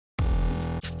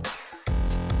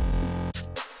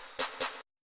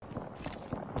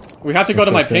We have to go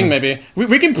to my ping, maybe.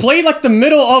 We can play like the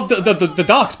middle of the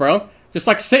docks, bro. Just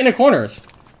like sit in the corners.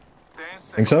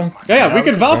 Think so? Yeah, we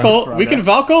can Valko. We can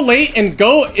Valko late and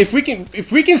go. If we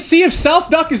can see if south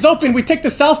dock is open, we take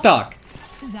the south dock.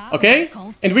 Okay?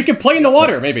 And we can play in the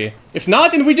water, maybe. If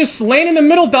not, then we just land in the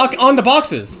middle dock on the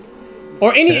boxes.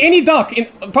 Or any dock.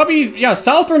 Probably, yeah,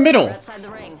 south or middle.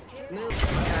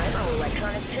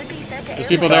 There's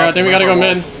people there. I think we gotta go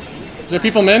mid. Is there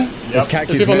people mid? There's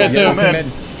people mid too.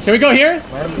 Can we go here?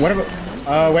 Whatever.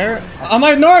 Where? On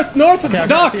my north of the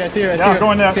dock. I see it. Yeah,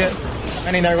 going there.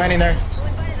 Landing there.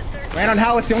 Land on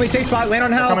Hal. It's the only safe spot. Land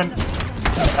on Hal. Coming.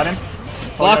 Got him.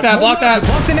 Block that. Block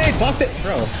the nade. Block it,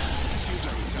 bro.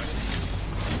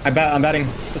 I'm betting.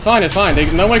 It's fine.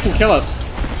 Nobody can kill us.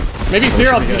 Maybe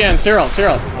Cyril again. Cyril.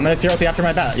 I'm gonna Cyril after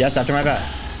my bat. Yes, after my bat.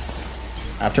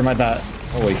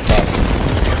 Holy fuck.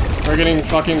 We're getting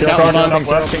fucking Cyril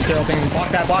ping. Block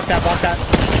that. Block.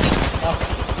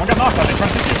 One got knocked, I think.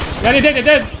 Yeah, they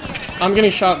did. I'm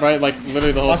getting shot by like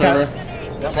literally the whole server.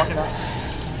 Yeah, walking out.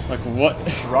 Like what?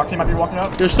 The rock team might be walking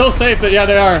out. You're still safe. Yeah,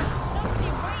 they are.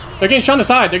 They're getting shot on the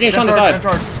side.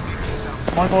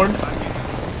 Come on forward.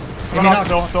 Give me knock.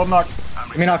 Still knock.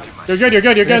 Give me knock. You're good.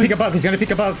 He's gonna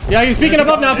peek above. Yeah, he's peeking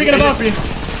above now. Peeking you.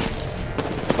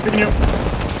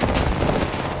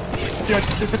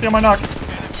 50 on my knock.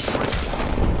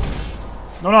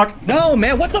 No knock. No,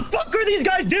 man. What the fuck are these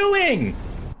guys doing?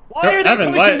 Why are they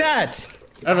pushing that?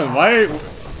 Evan, why?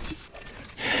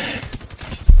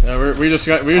 Yeah, we just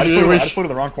flew to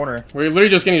the wrong corner. We're literally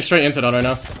just getting straight into that right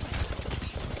now.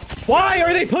 Why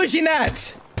are they pushing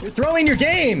that? You're throwing your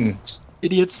game.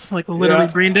 Idiots, like literally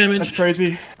brain damage. That's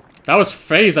crazy. That was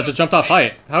FaZe that just jumped off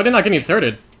height. How did not get any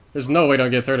thirded? There's no way to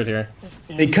get thirded here.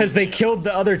 Because they killed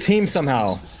the other team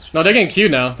somehow. No, they're getting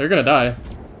queued now. They're gonna die.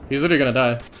 He's literally gonna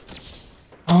die.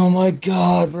 Oh my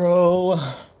god, bro.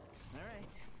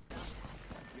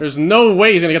 There's no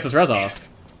way he's gonna get this res off.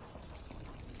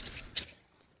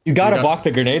 You gotta block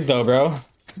the grenade though, bro.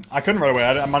 I couldn't right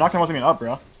away. My knockdown wasn't even up,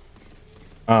 bro.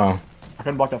 Oh. I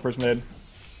couldn't block that first nade.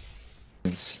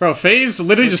 Bro, FaZe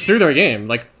literally just threw their game.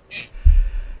 Like,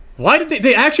 why did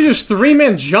they actually just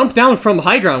 3-man jump down from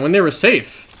high ground when they were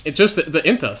safe? It just the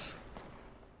int us.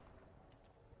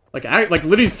 Like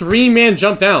literally 3-man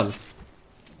jump down.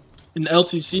 In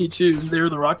LTC too, they were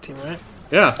the rock team, right?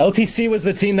 Yeah. LTC was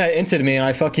the team that inted me and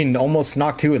I fucking almost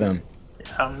knocked 2 of them.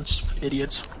 Yeah, just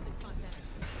idiots.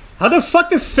 How the fuck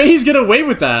does FaZe get away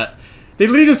with that? They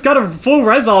literally just got a full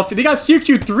res off. They got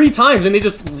CQ'd 3 times and they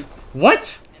just...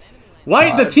 What?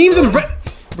 Why? The teams in red...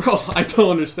 Bro, I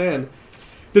don't understand.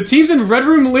 The teams in red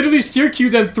room literally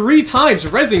CQ'd them 3 times,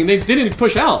 resing, and they didn't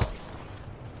push out.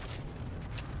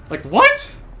 Like,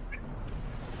 what?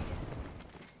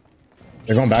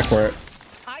 They're going back for it.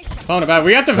 Oh, bad.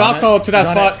 We have to Valko to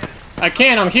that spot. I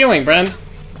can't, I'm healing, Bren.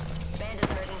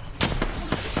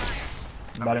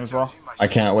 I'm batting as well. I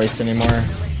can't waste any more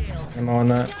ammo on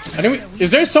that. I think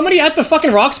is there somebody at the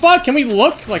fucking rock spot? Can we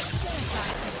look? Like...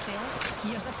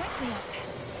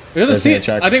 It doesn't see it.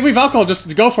 I think we Valko,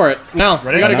 just go for it. Now.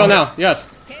 Ready? We gotta go now. Yes.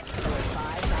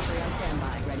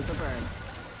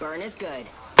 Burn is good.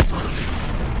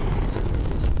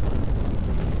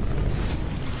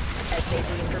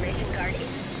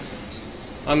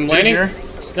 I'm landing.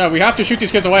 Yeah, we have to shoot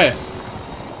these kids away.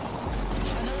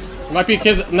 There might be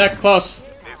kids neck close.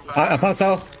 Up on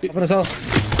cell. He's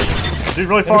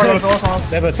really far.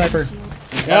 They have a sniper.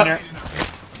 Yeah.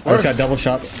 I just got double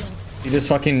shot. He just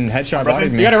fucking headshot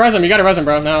bodied me. You gotta res him,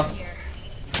 bro, now.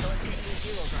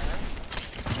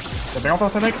 The barrel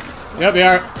toss, I think? Yep, they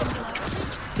are.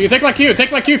 You can take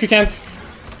my Q if you can.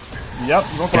 Yep,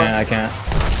 go for it. I can't.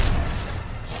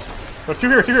 There's 2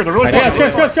 here, They're really far. Yeah,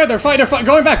 it's good. They're fighting.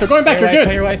 Going back.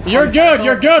 You're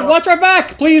good. Watch our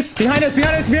back, please. Behind us,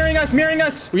 mirroring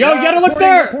us. You gotta look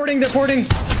there. They're porting.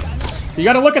 You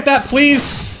gotta look at that,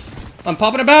 please. I'm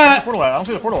popping a bat. I don't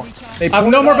see the portal. I have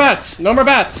no more bats. Yeah,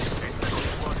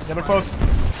 they're close.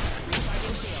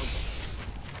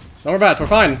 No more bats. We're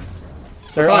fine.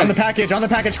 They're on the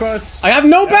package close. I have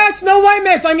no bats, no white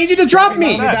mats. I need you to drop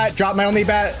me. Drop my only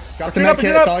bat. Drop the med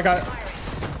kit. That's all I got.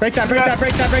 Break that.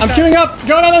 I'm queuing up.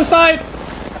 Go on the other side.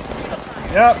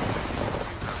 Yep.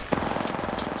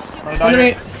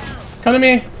 Come to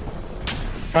me.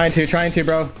 Trying to,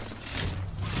 bro.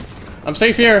 I'm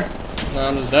safe here. No,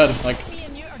 I'm just dead. Like.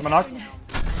 Come on, knock.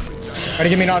 Try to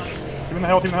give me a knock. Team in the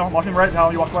hill. Walking right now.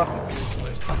 You walk left.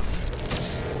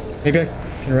 Maybe I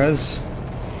can res.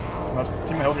 That's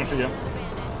team in the hill's gonna shoot you.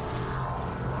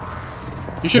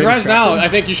 You should res now. I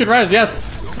think you should res. Yes.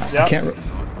 Yeah.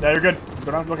 Yeah, you're good.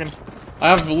 Go down looking. I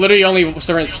have literally only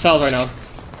syringe cells right now.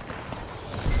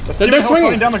 They're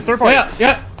swinging down like third party.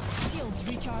 Yeah.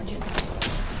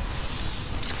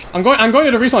 I'm going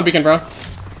to the respawn beacon, bro.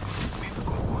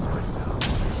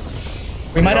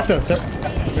 We might have to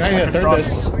third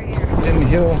this. Didn't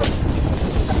heal.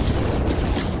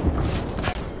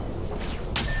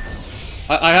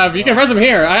 I have. You can res him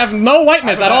here. I have no white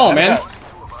meds at all, man.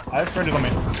 I have surges on me.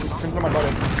 Surges on my body.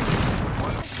 In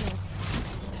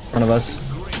front of us.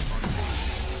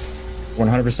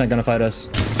 100% gonna fight us.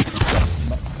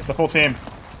 It's a full team.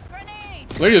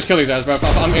 Literally just kill these guys, bro.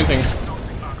 I'm inting.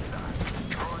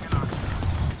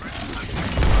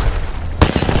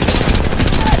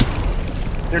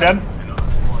 You're dead.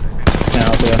 Yeah,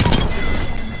 I'll do it.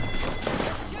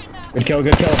 Good kill,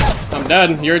 good kill. I'm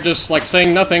dead. You're just like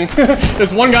saying nothing.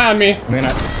 There's one guy on me. I mean,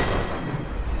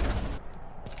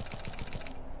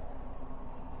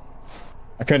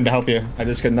 I couldn't help you. I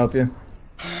just couldn't help you.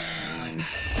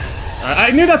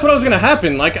 I knew that's what was gonna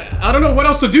happen. Like, I don't know what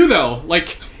else to do though.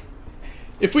 Like,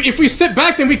 if we sit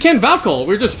back, then we can't Valkyrie.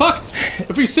 We're just fucked.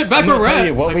 If we sit back, we're tell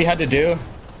you red. what we had to do.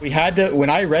 We had to,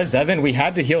 when I res Evan, we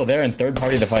had to heal there and third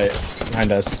party to fight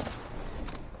behind us.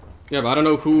 Yeah, but I don't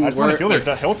know who. I just want to kill like,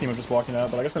 that hill team was just walking out,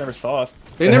 but I guess they never saw us.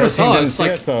 They never saw us.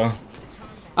 Like, so.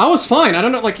 I was fine. I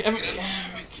don't know. Like,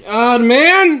 God,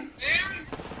 man.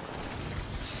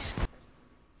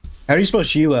 How do you spell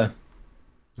Sheila?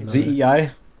 Z-E-I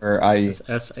or I-E?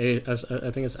 S-A-S. I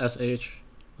think it's S-H.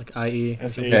 Like I-E.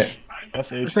 S-H-E-I.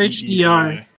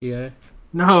 E-A.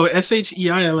 No,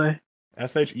 S-H-E-I-L-A.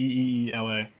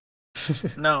 S-H-E-E-E-L-A.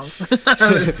 No.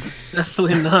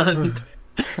 Definitely not.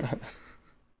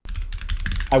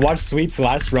 I watched Sweet's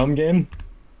last Rum game,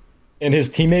 and his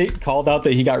teammate called out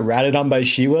that he got ratted on by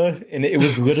Sheila, and it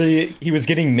was literally, he was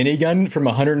getting minigun from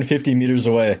 150 meters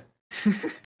away.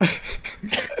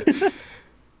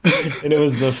 And it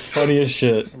was the funniest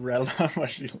shit. Rattled on my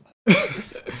Sheila.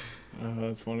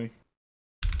 That's funny.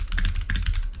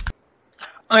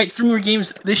 Alright, 3 more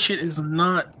games. This shit is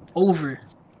not over.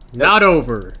 Not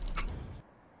over.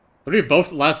 Literally both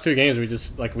the last 2 games we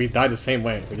just, like, we died the same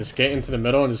way. We just get into the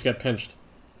middle and just get pinched.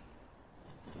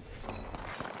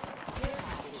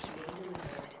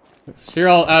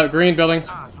 Cyril, green building.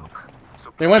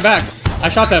 They went back. I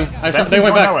shot them. They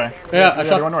went back. Yeah, I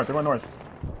shot. They went north. They went north.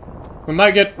 We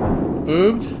might get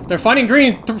boobed. They're fighting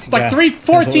green. Like Yeah,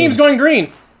 4 teams going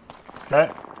green.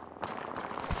 Okay.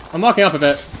 I'm walking up a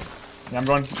bit. Yeah, I'm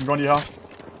going to you, Hal.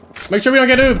 Make sure we don't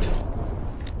get oobed.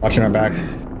 Watching our back.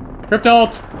 Crypt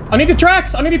ult. I need the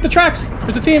tracks. I need the tracks.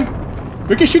 There's a team.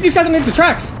 We can shoot these guys underneath the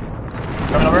tracks.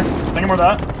 Coming over. Thinking more of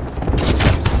that.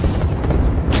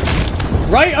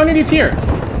 Right underneath here.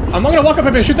 I'm gonna walk up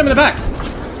a bit and shoot them in the back.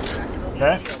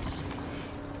 Okay.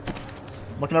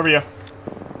 Looking over you.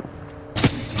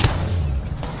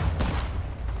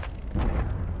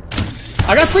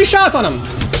 I got 3 shots on them.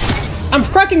 I'm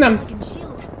cracking them. I'm just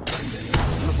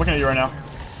looking at you right now.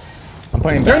 I'm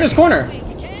playing They're in back. this corner.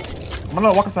 I'm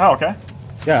gonna walk up to Hal, okay?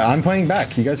 Yeah, I'm playing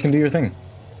back. You guys can do your thing.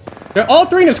 They're all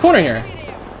 3 in this corner here.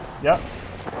 Yep.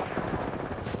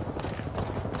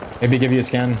 Maybe give you a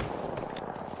scan.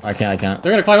 I can't.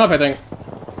 They're gonna climb up, I think.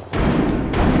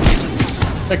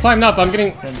 They climbed up. I'm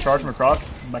getting. Getting charged from across.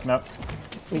 Backing up.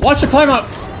 Watch the climb up.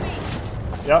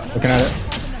 Yep. Looking at it.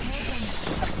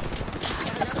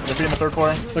 They're being the 3rd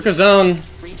floor. Look at zone.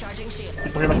 People here that can see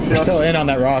We're us. still in on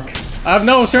that rock. I have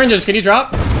no syringes. Can you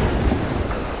drop?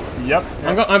 Yep.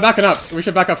 I'm backing up. We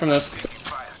should back up from this.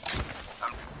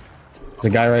 There's a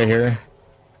guy right here.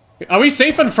 Are we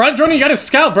safe in front, Jordan? You gotta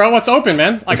scout, bro. What's open,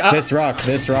 man? Like, It's this rock.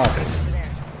 This rock.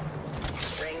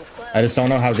 I just don't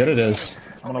know how good it is.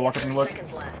 I'm gonna walk up and look.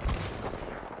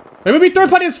 Maybe we third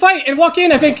party this fight and walk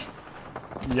in, I think.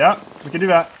 Yeah, we can do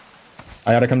that.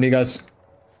 I gotta come to you guys.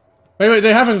 Wait, we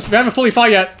haven't fully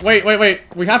fought yet. Wait.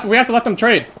 We have to let them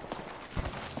trade.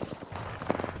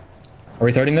 Are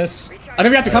we thirding this? I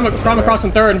think we have to come across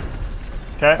in 3rd.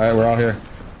 Okay. Alright, we're all here.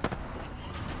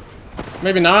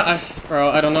 Maybe not.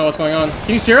 Bro, I don't know what's going on.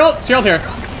 Can you Cyril? Cyril's here.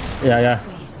 Yeah.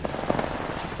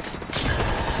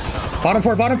 Bottom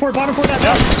four, that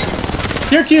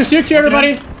CQ,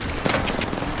 everybody.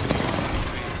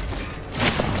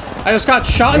 I just got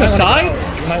shot in the side.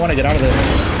 You might want to get out of this.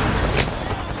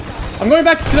 I'm going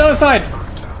back to the other side.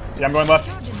 Yeah, I'm going left.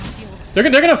 They're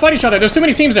gonna fight each other. There's too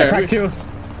many teams there. Crack 2.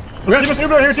 Team us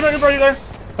Uber here, team us Uber there.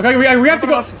 Okay, we have to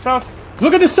go. South.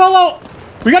 Look at this solo.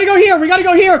 We gotta go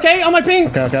here, okay? On my ping.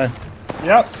 Okay.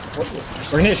 Yep.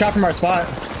 We're gonna get shot from our spot.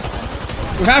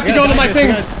 We have to go to my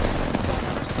ping.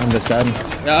 I'm just sad.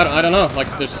 Yeah, I don't know. Like,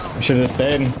 there's... We should have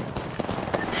stayed.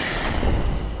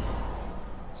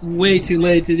 Way too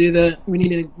late to do that.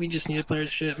 We just need to play our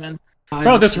shit, man.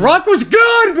 Bro, this rock was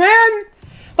good, man.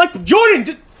 Like,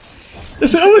 Jordan, it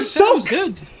was so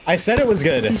good. I said it was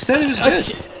good. You said it was good.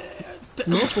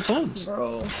 multiple times.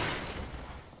 Bro.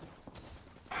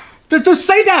 Just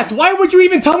say that! Why would you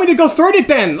even tell me to go third it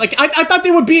then? Like, I thought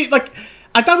they would be, like...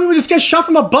 I thought we would just get shot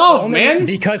from above, man!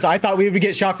 Because I thought we would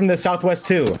get shot from the southwest,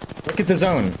 too. Look at the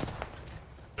zone.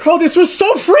 Bro, this was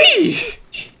so free!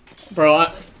 Bro,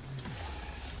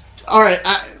 Alright,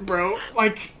 bro,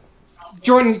 like...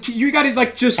 Jordan, you gotta,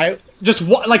 like, look,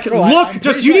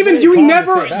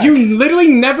 you literally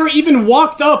never even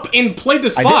walked up and played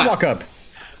the spot. I did walk up.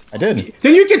 I did.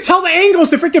 Then you can tell the angles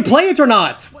to freaking play it or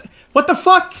not. What the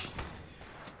fuck?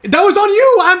 That was on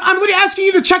you! I'm literally asking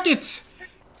you to check it!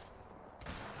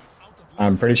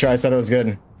 I'm pretty sure I said it was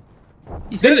good.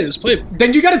 He said it was played.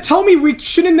 Then you gotta tell me we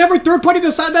shouldn't never third party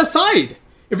that side.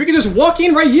 If we could just walk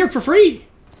in right here for free.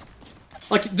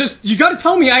 Like, just, you gotta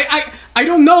tell me. I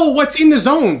don't know what's in the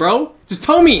zone, bro. Just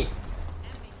tell me.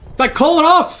 Like, call it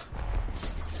off.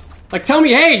 Like, tell me,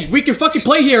 hey, we can fucking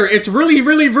play here. It's really,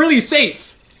 really, really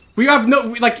safe. We have no,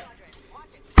 like...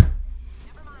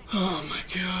 Oh my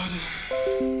god.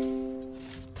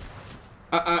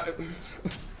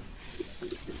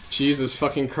 Jesus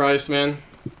fucking Christ, man.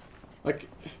 Like...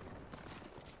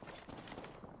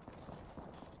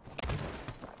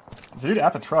 Dude,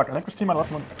 at the truck. I think this team might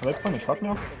have left one. Are they playing the truck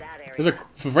now? There's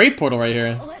a raid portal right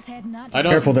here. I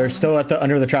don't... Careful, they're still at the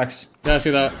under the tracks. Yeah, I see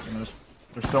that.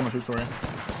 They're still in the two-story.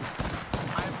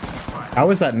 How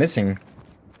is that missing?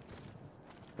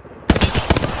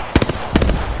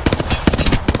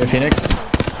 Hey, Phoenix.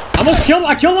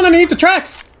 I killed one underneath the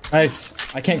tracks! Nice.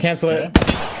 I can't cancel it. Did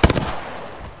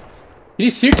he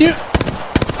shoot you?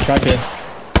 Track it.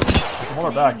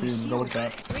 Hold her back, dude. Go look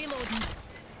at that.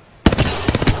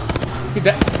 He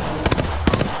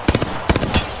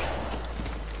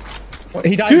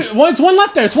died. Dude, well, it's one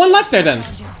left there. It's one left there then.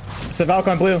 It's a Valk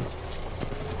on blue.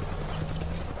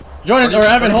 Jordan or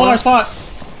Evan, hold our spot.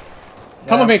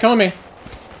 Come with me. Come with me.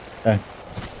 Okay.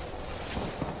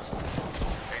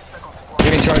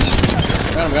 Getting charged.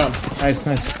 Got him. Nice.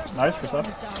 Nice, good stuff.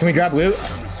 Can we grab loot?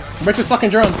 Break this fucking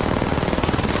drone.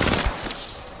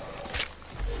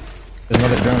 There's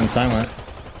another drone silent.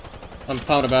 I'm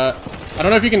pounded about. I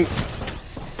don't know if you can.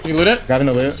 Can you loot it? Grabbing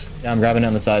the loot. Yeah, I'm grabbing it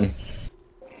on the side.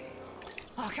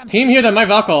 Team here that might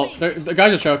Valkyl. The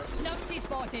guys are choke.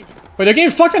 Wait, they're getting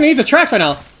fucked underneath the tracks right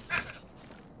now.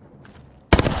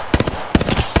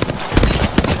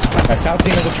 My south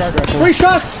team is a charge rifle. 3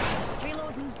 shots!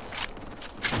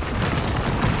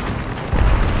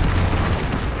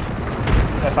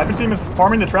 Yeah, Siphon team is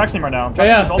farming the tracks team right now.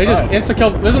 Yeah, they just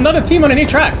insta-killed. There's another team underneath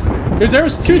tracks. There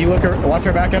was 2. Can you watch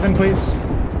our back, Evan, please?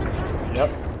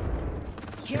 Yep.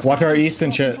 Watch our east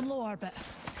and shit. I'm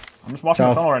just walking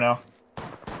the tunnel right now.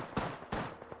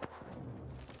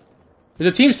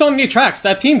 There's a team still underneath tracks.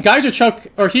 That team, Geyser Choke,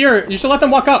 or here. You should let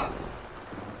them walk up.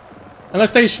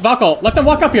 Unless they Valkyl. Let them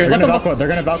walk up here. They're gonna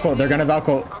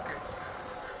Valkyl.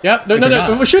 Yep.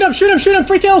 No. Shoot him.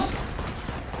 3 kills.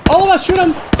 All of us, shoot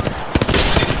him.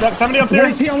 70 on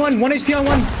 1 HP on 1. 1 HP on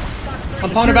 1.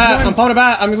 I'm pounded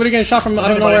back. I'm literally getting shot from I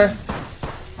don't know where.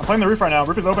 I'm playing the roof right now.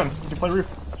 Roof is open. You can play roof.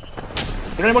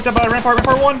 They're getting looked at by Rampart.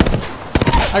 Rampart 1.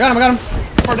 I got him.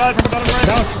 Rampart died on the right.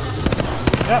 Down.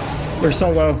 Yep. We're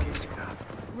so low.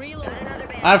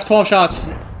 I have 12 shots.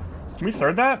 Can we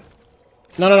third that?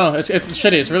 No. It's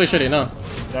shitty. It's really shitty. No.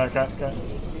 Yeah, okay.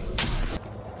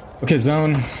 Okay,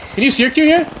 zone. Can you CQ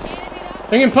here?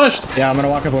 They're getting pushed. Yeah, I'm gonna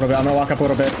walk up a little bit.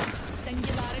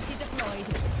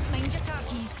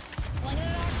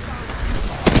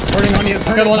 Turning on you.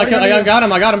 I killed one. I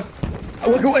got him.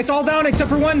 Look, it's all down except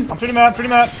for 1. I'm shooting that.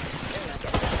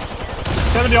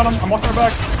 70 on him. I'm walking her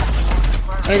back. I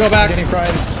need to go back. Getting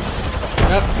fried.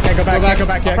 Yep. Can't go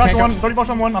back yet. Cracked one.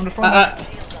 30 on 1. I'm just trying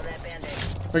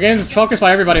We're getting focused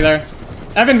by everybody there.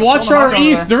 Evan, watch our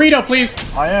east. Dorito, please.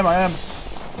 I am.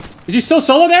 Is he still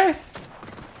solo there?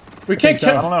 We can't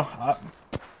kill. I don't know.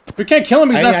 We can't kill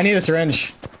him. I need a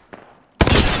syringe.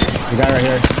 There's a guy right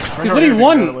here. He's literally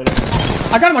 1.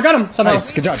 I got him somehow.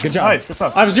 Nice. Good job. Nice. Good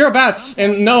stuff. I have 0 bats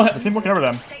and no. The team looking over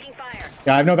them.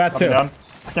 Yeah, I have no bats too. Down.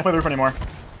 I can't play the roof anymore.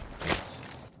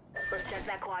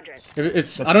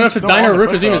 It's. I don't know if the diner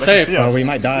roof is even safe. Oh, we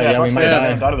might die. Yeah, we might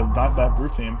die. Die to that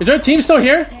roof team. Is there a team still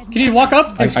here? Can you walk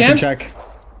up and scan? I can check.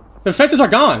 The fences are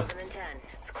gone.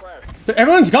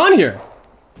 Everyone's gone here.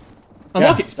 I'm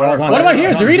walking. What about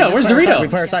here? Dorito. Where's Dorito? We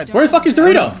play our side. Where the fuck is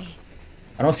Dorito?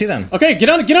 I don't see them. Okay, get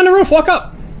on the roof. Walk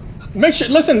up. Make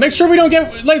sure we don't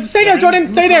get like. Stay there, Jordan.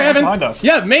 Stay there, Evan.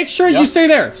 Yeah, make sure you stay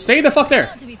there. Stay the fuck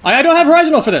there. I don't have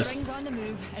Horizontal for this.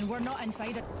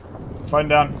 Sliding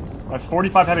down. I have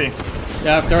 45 heavy.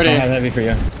 Yeah, 30. I have heavy for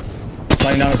you.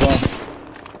 Sliding down as well.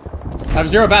 I have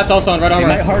 0 bats also on red They armor.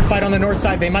 might hard fight on the north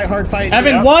side. They might hard fight.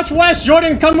 Evan, Yeah. watch west.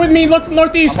 Jordan, come with me. Look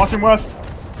northeast. I'm watching west.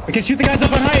 We can shoot the guys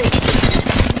up on height.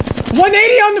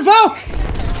 180 on the Valk.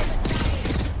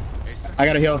 I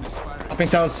gotta heal. Upping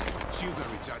cells.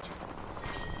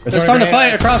 They're starting to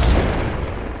fight across.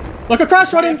 Look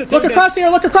across, Jordan. have to Look take across this. here.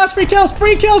 Look across. Free kills.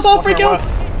 Free kills. All free kills.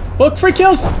 Look, free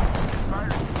kills.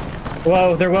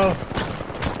 Whoa, they're low.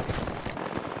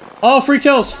 All free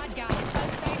kills.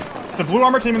 It's a blue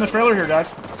armor team in the trailer here,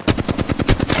 guys.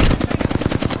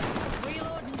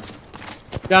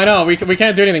 Yeah, I know. We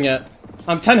can't do anything yet.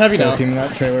 I'm 10 heavy now. Team in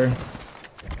that trailer.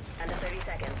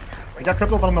 We got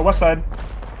crippled on the west side.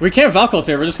 We can't Valk ult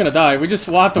here. We're just gonna die. We'll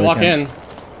have to We walk can. in.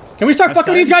 Can we start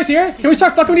fucking with these guys here? Can we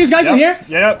start fucking with these guys in here?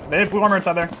 Yeah, they have blue armor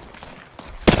inside there.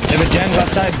 They have a gen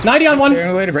left side. 90 on one. Is there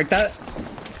any way to break that?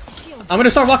 I'm gonna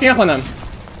start walking up on them.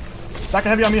 Stack a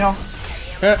heavy on me, Hal.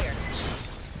 Yeah.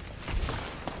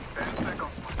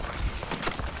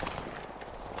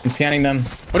 I'm scanning them.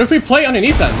 What if we play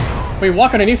underneath them? We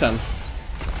walk underneath them.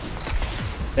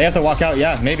 They have to walk out.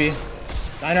 Yeah, maybe.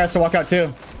 Diner has to walk out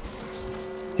too.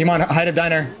 Team on height of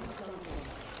Diner.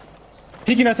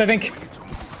 Peeking us, I think.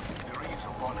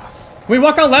 We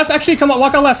walk out left. Actually, come on,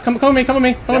 walk out left. Come with me. Come with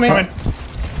me. Come with me. Coming.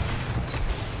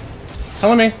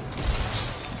 Come with me.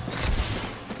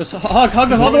 Just hug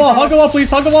the wall. Hug the wall, please.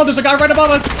 Hug the wall. There's a guy right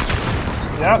above us.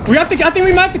 Yeah. We have to. I think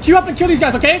we might have to queue up and kill these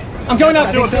guys. Okay? I'm going I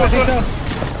up. think so, I think so.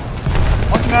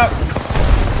 Watching that.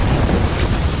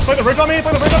 Play the bridge on me.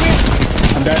 Play the bridge on me.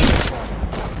 I'm dead.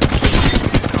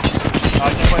 I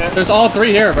can't play it. There's all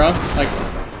 3 here, bro. Like,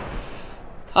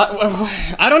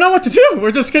 I don't know what to do.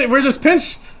 We're just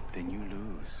pinched. Then you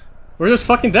lose. We're just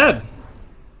fucking dead.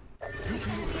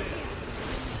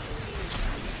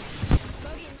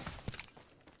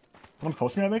 Someone's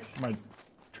posting me, I think. Am I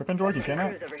tripping, George? You can't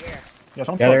out? Over here. Yeah,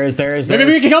 someone's Yeah, close. there is. Maybe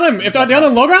we can kill them if they're on the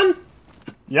low ground.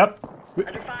 Yep.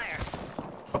 Under fire.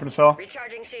 Up in the cell.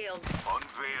 Recharging shields.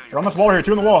 They're on this wall here.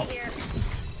 2 in the wall. Here.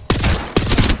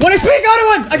 1 HP.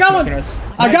 Got one. I got one.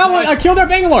 I got one. I killed their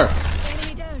Bangalore.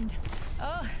 Enemy downed.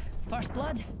 Oh, first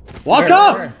blood. Walk Where?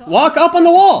 up. Where? Walk up on the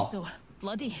wall. So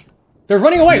bloody. They're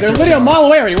running away. They're literally a mile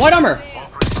away already. White armor.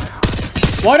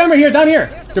 White armor here, down here.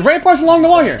 The ramparts along the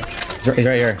wall here. He's right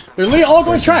here. They're literally all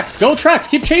going tracks. Go tracks.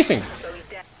 Keep chasing.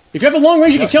 If you have a long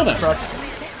range, you can kill them.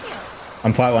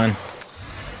 I'm flatline.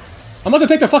 I'm about to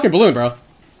take the fucking balloon, bro.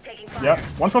 Taking fire. Yep.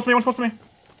 One's close to me. One's close to me.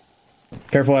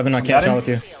 Careful, Evan. I can't Got him. shot with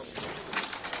you.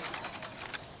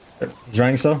 He's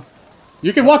running still.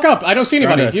 You can walk up. I don't see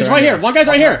anybody. Around us, He's they're right here. around us. One guy's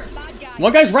right here.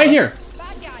 One guy's right here.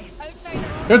 Bad guy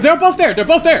outside the They're both there. They're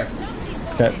both there.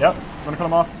 Okay. Yep. I'm gonna cut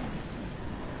him off.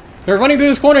 They're running through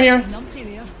this corner here. numpty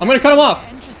there. I'm gonna cut them off.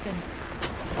 Interesting.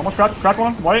 Almost cracked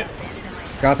one. White.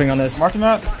 Dropping on this. Marking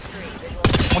that.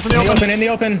 One's in the In the open. open. In the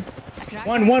open.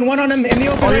 One on him. In the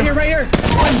open. Oh, Right yeah. here.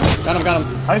 Got him. Got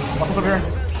him. Nice. One's up here.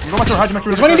 You go back to hide. You make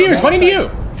sure He's running to you. He's running to you.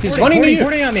 He's running to you.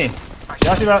 Boarding on me.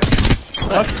 Yeah, I see that.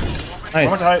 Yep. One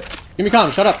Nice. to hide. Give me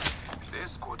calm. Shut up.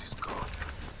 This squad is gone.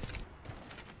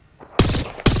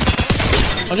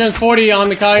 140 on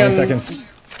the guy. 20 seconds.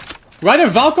 Either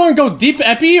Valko and go deep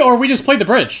epi, or we just play the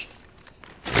bridge.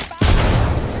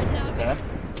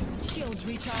 Shields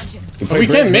recharging. But we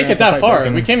can't make it that far.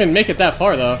 We can't even make it that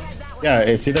far, though. Yeah,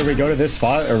 it's either we go to this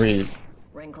spot or we.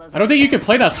 Ring close. I don't think you can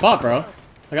play that spot, bro.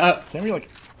 Like, Can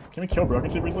we kill Broken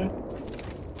Sea briefly?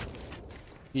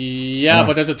 yeah,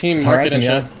 but there's a team market Horizon,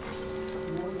 and shit.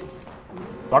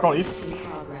 yeah. Rock all east.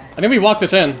 I think we walk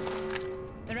this in.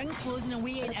 The ring's closing and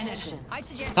we ain't in it. I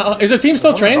suggest Is the team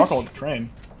still trained? Rock all train.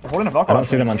 They're holding a Valkyrie. I don't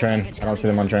see them on train. I don't see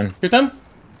them on train. Shoot them?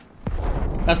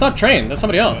 That's not train. That's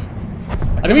somebody else.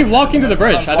 I think we walk into the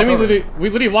bridge. I think we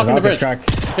literally walk in the Rocket's bridge.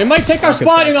 cracked. They might take our Rocket's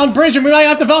spot cracked. on bridge, and we might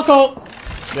have to Valko.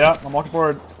 Yeah, I'm walking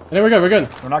forward. And then we're good. We're good.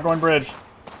 We're not going bridge.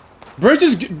 Bridge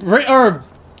is or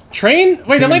train.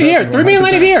 Wait, they're landing here. 3 men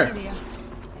landed here.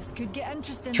 this could get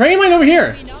interesting. Train line over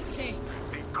here. Numpty.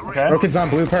 Okay. Broken's on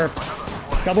blue perp.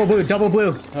 Double blue. Double blue.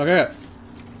 Okay,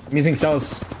 I'm using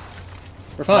cells.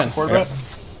 we're fine. Forward a bit.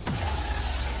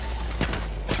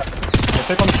 Yeah,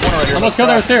 take on this corner right here. Almost killed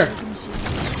our stair.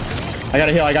 I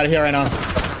gotta heal. I gotta heal right now.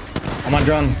 I'm on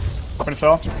drone. Up in a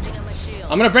cell.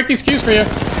 I'm gonna break these queues for you.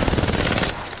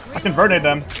 I can vernade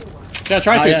them. Yeah,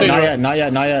 try Not to. yet. So Not you're- yet. Not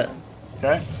yet. Not yet.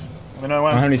 Okay. Let me know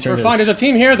I don't have when. any We're surges. fine. There's a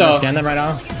team here though. Scan them right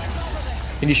now.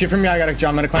 Can you shoot from me? I gotta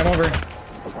jump. I'm gonna climb over.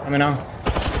 Let me know.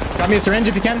 Drop me a syringe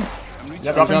if you can.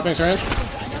 Yeah, dropping. Dropping syringe.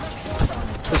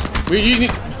 You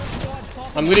need.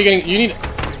 I'm literally getting. You need.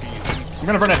 I'm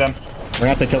gonna vernade them. We're gonna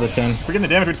have to kill this soon. If we get the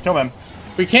damage, we just kill them.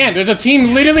 We can't. There's a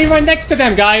team literally right next to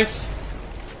them, guys.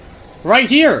 Right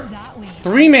here. That way.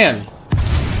 3 man.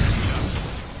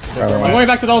 I'm going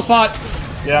back to the whole spot.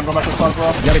 Yeah, I'm going back to the spot as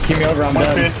well. You gotta keep me over. I'm One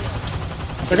dead.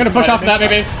 speed. They're gonna push off that,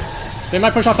 maybe. They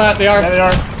might push off that. They are. Yeah, they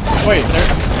are. Wait,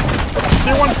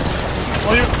 Tier 1.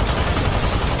 Well, you.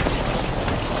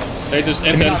 they just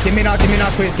Give me ended. knock. Give me knock. Give me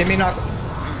knock, please. Give me knock.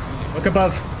 Look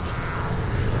above.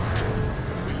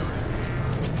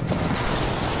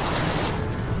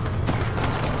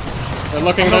 They're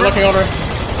looking over.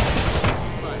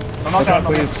 I'm not Look out,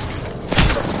 down, please.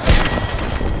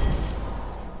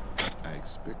 I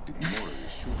expected more of the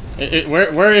shoot.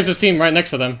 Where is this team right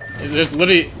next to them? There's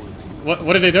literally,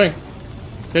 what are they doing?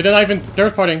 They're not even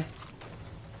third partying.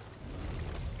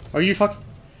 Are you fuck?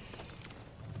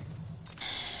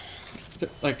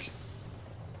 Like,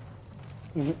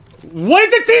 what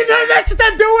is the team right next to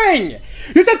them doing?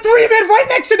 There's a 3-man right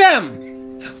next to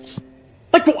them.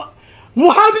 Like,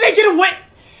 how did they get away,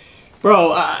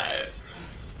 bro?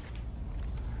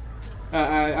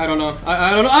 I don't know.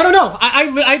 I don't know.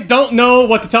 I don't know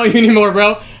what to tell you anymore,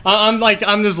 bro.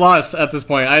 I'm just lost at this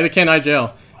point. I can't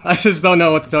jail. I just don't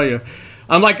know what to tell you.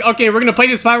 I'm like, okay, we're gonna play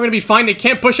this fight. We're gonna be fine. They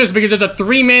can't push us because there's a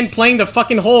 3-man playing the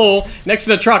fucking hole next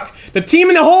to the truck. The team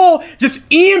in the hole just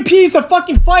EMPs the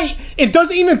fucking fight. It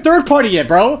doesn't even third party yet,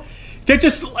 bro. They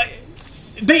just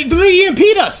they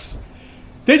EMP'd us.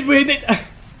 They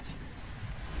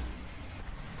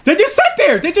just sat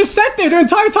there. They just sat there the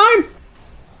entire time.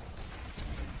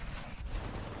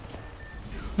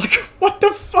 Like, what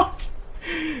the fuck?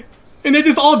 And they're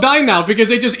just all dying now because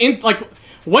they just like,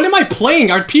 what am I playing?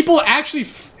 Are people actually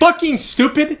fucking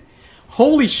stupid?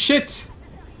 Holy shit.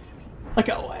 Like,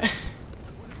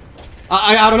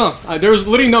 I don't know. There's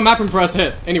literally no mapping for us to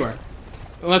hit anywhere.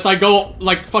 Unless I go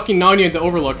like fucking Narnia into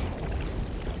Overlook.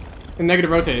 And negative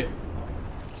rotate.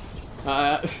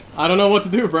 I don't know what to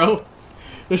do, bro.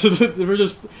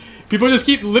 People just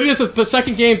keep, literally, this is the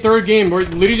second game, third game, we're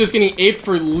literally just getting aped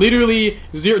for literally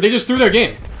zero. They just threw their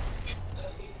game.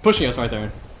 Pushing us right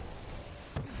there.